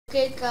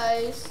Okay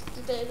guys,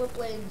 today we're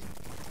playing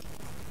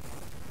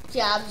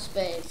Jam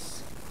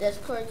Space.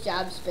 Discord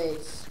Jam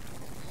Space.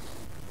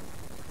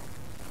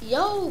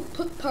 Yo,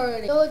 put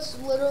party. Yo, it's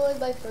literally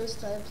my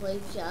first time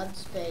playing Jam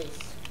Space.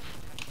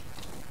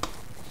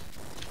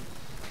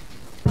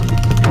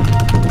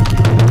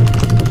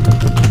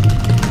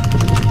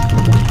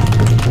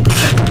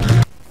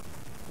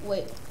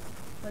 Wait,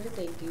 why did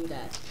they do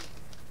that?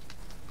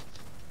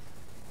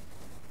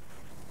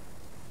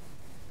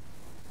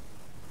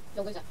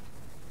 Yo, what is that?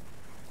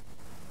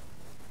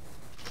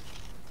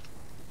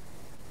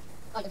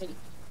 Oh, baby.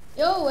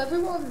 Yo,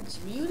 everyone's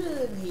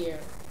muted in here.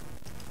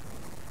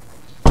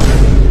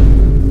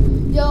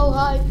 Yo,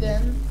 hi,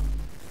 Finn.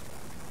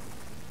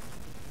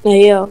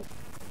 Hey, yo.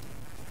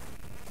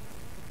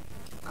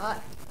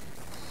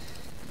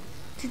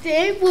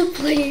 Today we're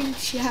playing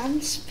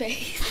Jam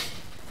Space.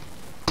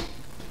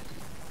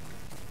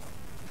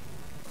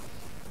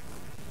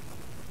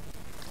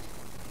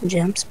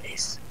 Jam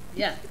Space.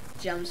 Yeah,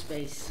 Jam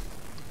Space.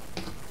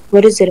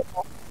 What is it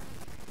about?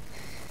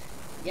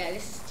 Yeah,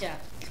 this is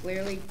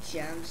clearly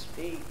Jam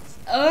Space.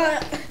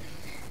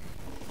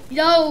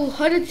 Yo,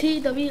 100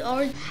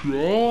 TWR.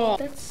 Yeah.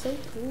 That's so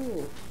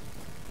cool.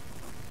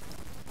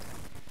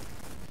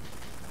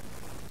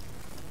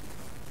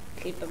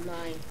 Keep in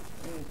mind.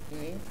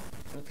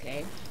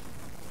 Okay.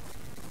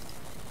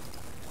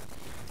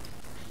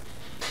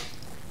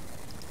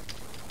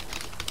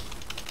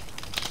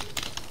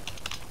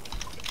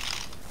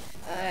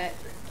 Alright.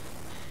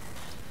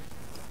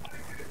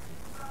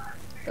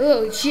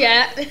 Oh,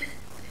 chat.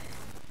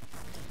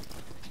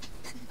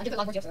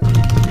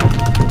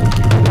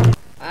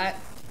 Alright.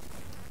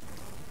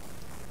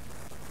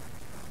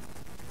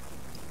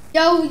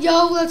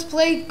 Yo, let's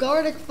play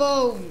Garlic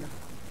Phone.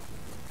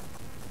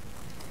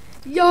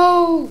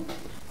 Yo,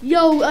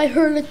 I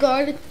heard a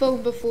Garlic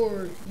Phone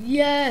before.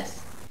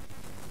 Yes.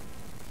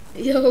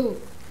 Yo,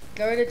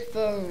 Garlic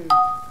Phone.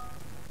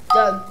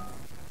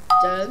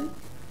 Done.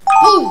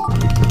 Boom.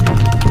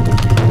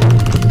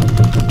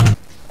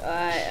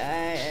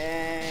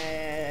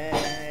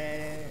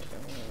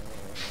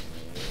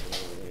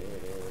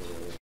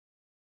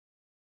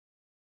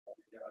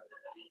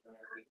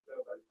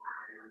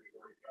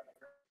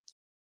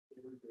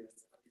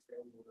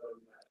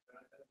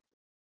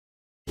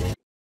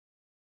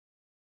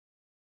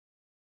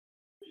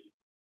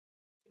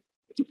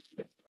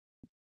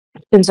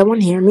 Can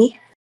someone hear me?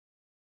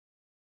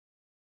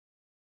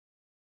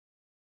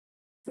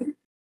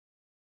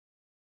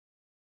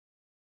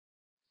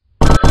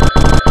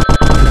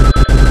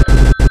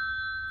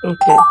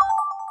 Okay.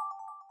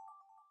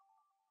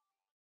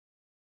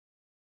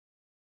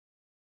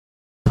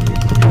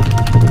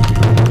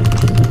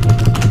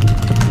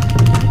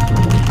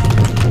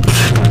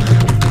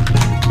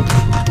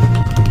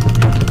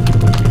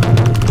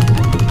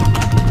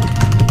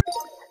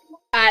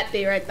 Alright,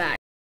 be right back.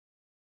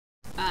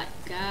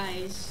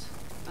 Guys.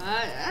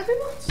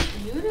 Everyone's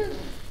muted.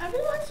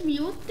 Everyone's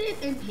muted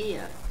in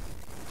here.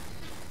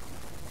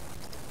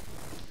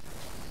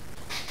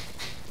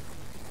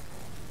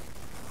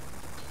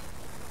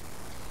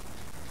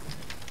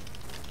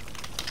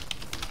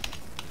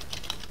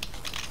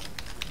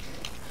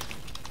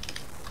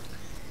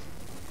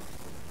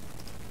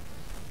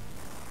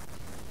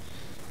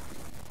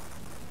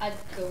 I'd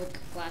go with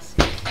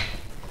classic.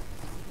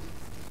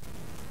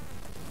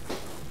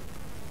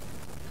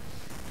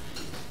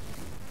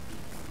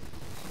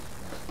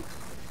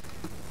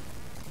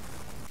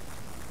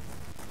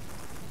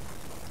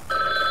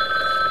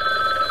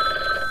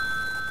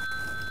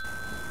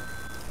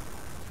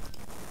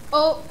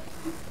 Oh.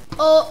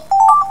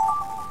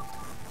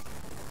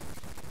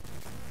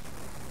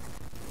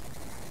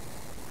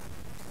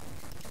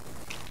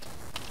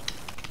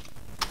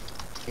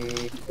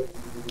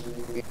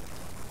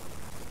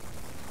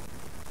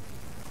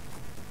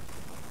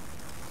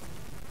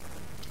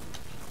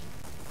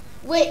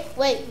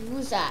 Wait,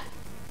 who's that?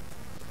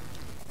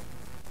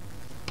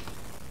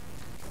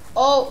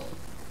 Oh.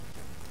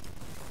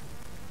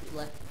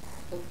 Left.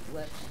 Oh,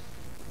 left.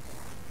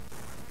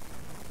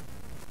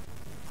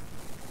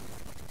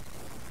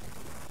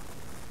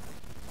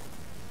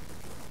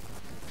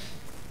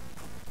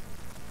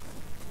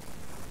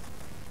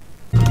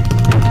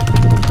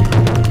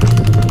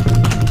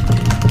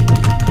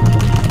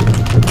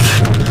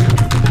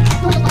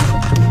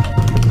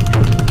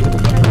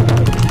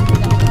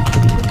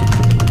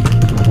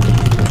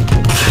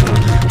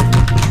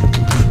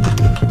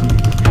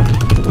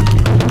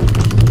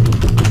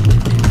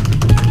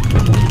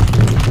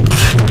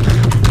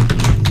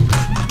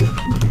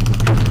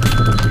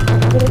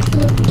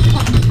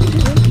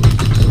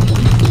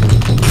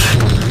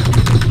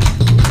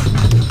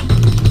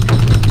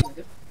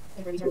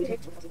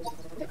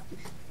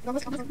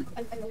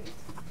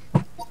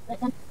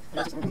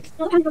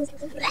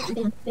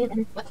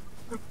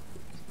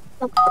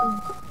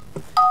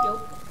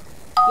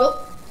 Yo.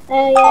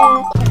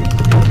 Yeah.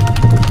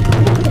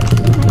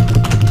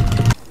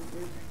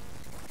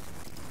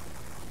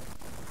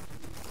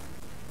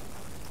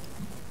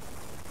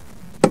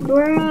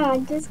 Bruh, I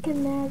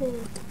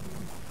disconnected.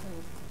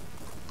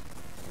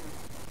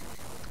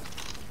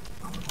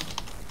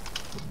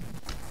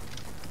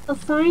 Oh,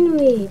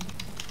 finally.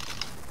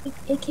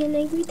 It can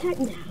make me attack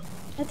now.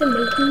 That's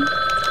amazing.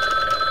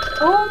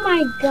 Oh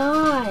my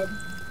god.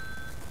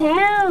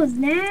 Tails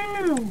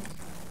now.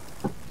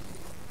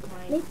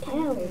 Make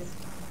tails.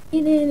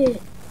 Get in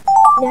it.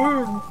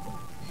 Now.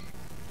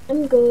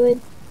 I'm good.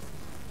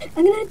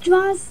 I'm gonna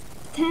draw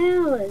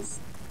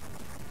tails.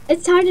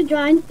 It's hard to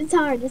draw. It's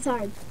hard. It's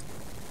hard.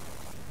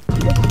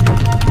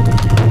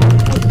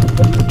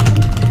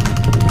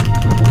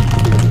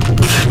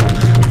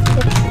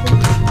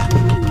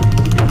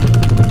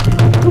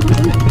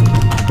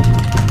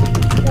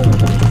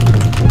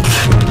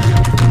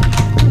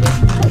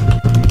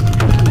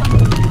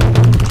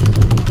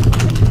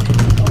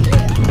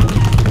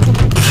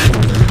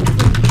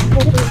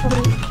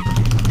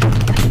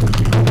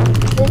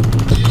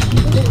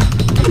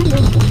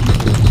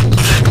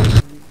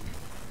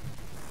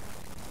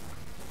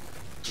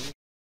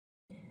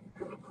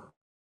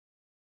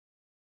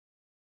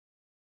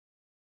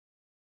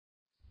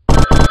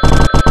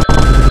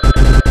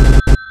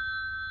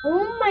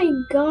 Oh my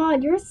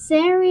god, you're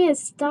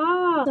serious.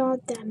 Stop. Stop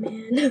that,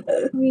 man.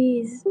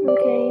 Please.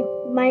 Okay.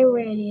 My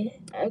ready.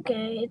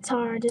 Okay, it's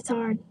hard. It's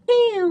hard.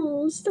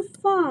 Tails, the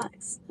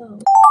fox. Oh.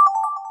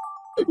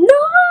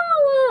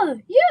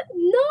 No! Yeah,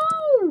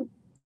 no!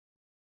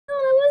 No,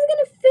 I wasn't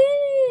gonna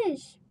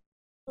finish.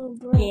 Oh,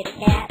 bro.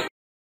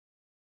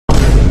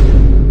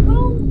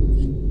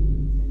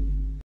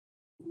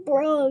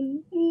 Bro,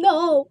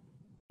 no.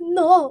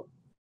 No.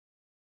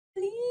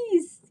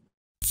 Please.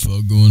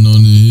 Fuck going on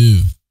in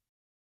here?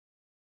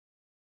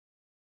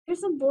 There's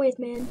some boys,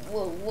 man.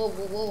 Whoa,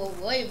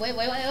 wait,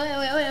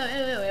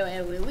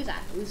 who's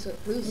that? Who's?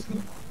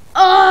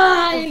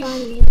 Oh, Oh!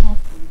 finally,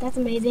 that's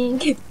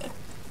amazing.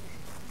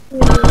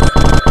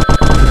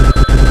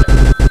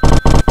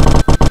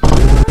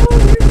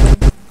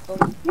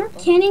 You're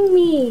kidding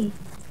me.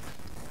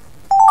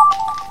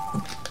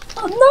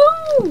 Oh,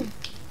 no!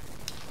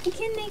 You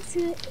can't make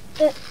it.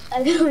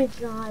 Oh my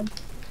god.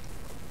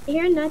 I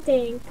hear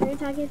nothing. Are you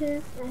talking to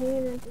us? I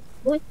hear nothing.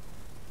 What?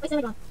 What's that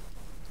about?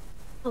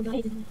 Oh god, I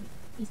hate this.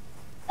 Please.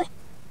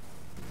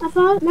 My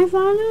phone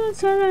will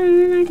turn on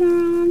and I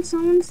turn on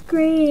someone's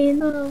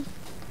screen. Oh.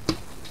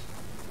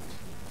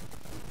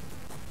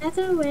 That's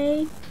a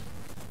way.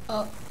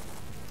 Oh.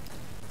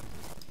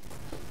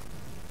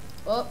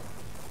 Oh.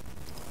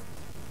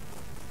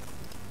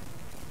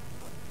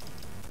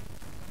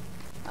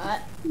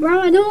 Bro,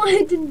 I don't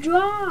want to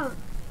draw.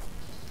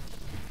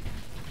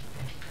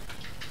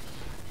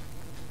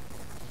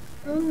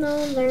 Oh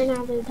no, learn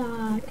how to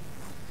talk.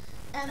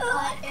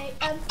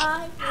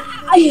 M-I-A-M-I.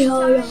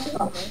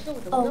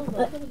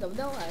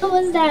 What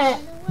was that?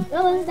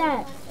 What was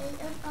that?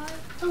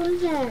 What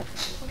was that?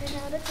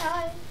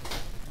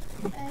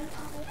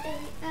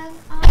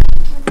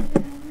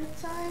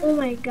 Oh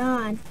my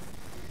god.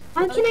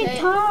 How can I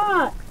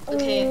talk?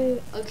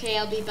 Okay,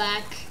 I'll be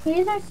back.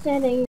 Here's our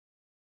setting.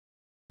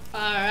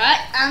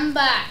 Alright, I'm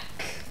back.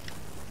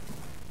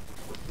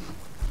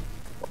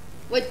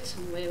 Wait.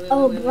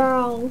 Oh,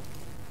 bro.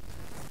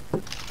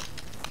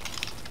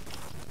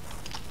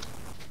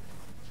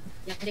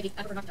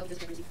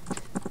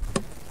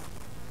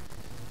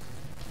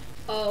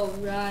 Oh,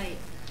 right.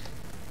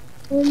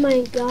 Oh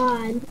my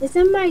god. Is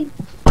that my...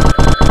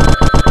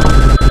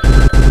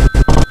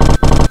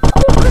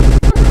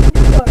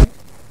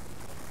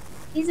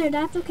 Caesar,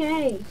 that's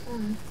okay.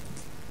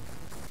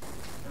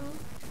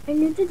 I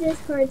need the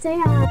Discord. Say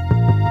hi.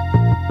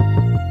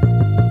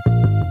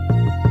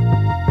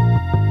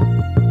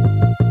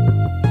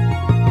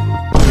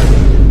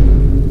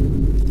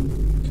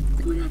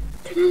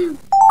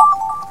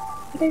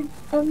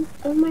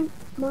 My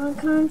mom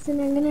comes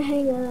and I'm gonna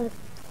hang up.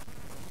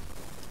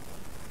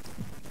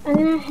 I'm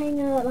gonna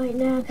hang up right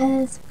now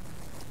because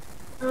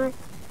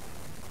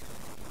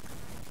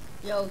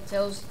Yo,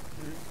 Tails.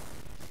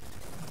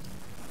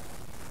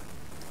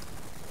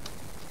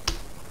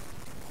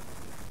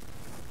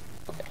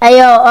 Hey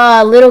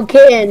yo, little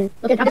kitten.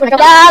 Boy, that's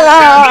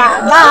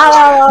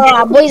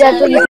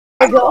what you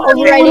go.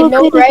 You already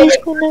know,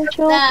 right?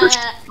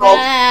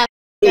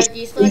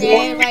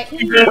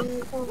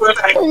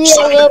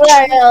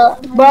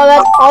 Bro,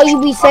 that's all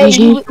you be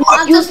saying.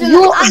 I'm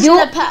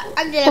gonna pack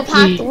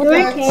the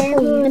you're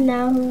careful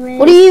now.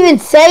 What are you even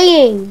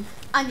saying?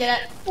 I'm gonna.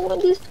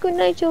 Just good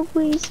night, Joe,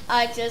 please.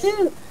 I just.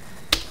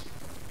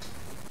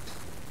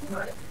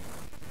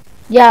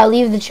 Yeah,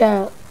 leave the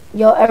chat.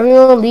 Yo,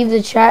 everyone, leave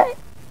the chat.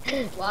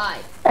 Why?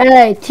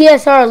 Hey,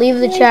 TSR, leave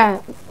the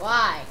chat.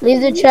 Why?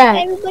 Leave the chat.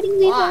 Everybody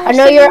leave. Why?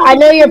 I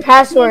know your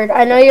password.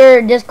 I know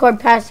your Discord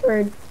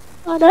password.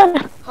 How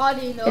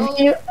do you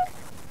know?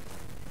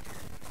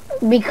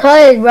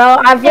 Because, bro,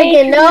 I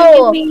freaking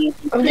know.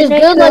 I'm just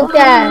good like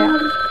that.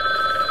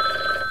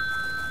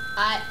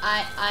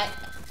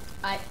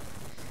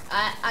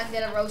 I'm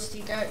gonna roast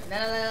you.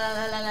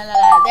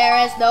 There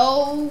is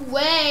no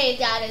way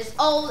that his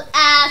old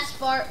ass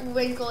fart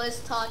wrinkle is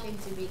talking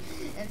to me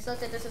in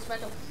such a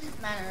disrespectful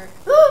manner.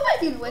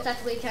 Even though it's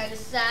actually kind of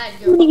sad.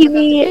 Give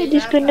me a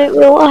disconnect.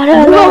 What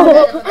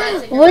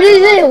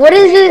is it? What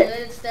is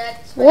it?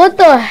 What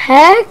the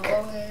heck?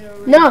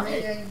 No.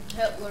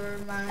 Hitler,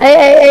 man.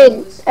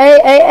 Hey,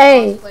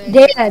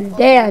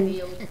 Dan.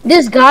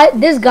 This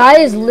guy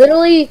is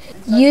literally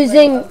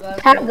using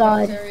Pat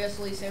God.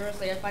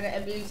 Seriously, I find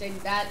it amusing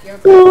that you're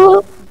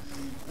Bro,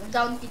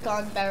 Donkey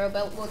Kong barrel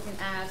belt looking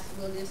ass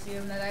will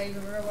assume that I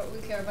even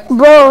remotely care about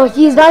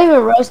he's not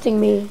even roasting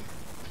me.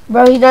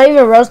 Bro, he's not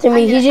even roasting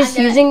me. He's just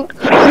using.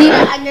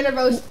 I'm gonna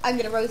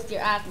roast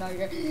your ass now.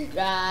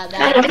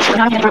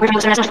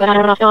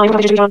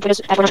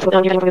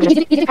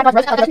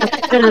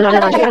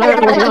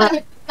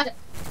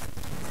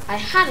 I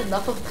had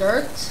enough of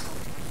dirt.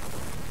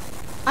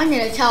 I'm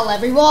gonna tell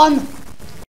everyone.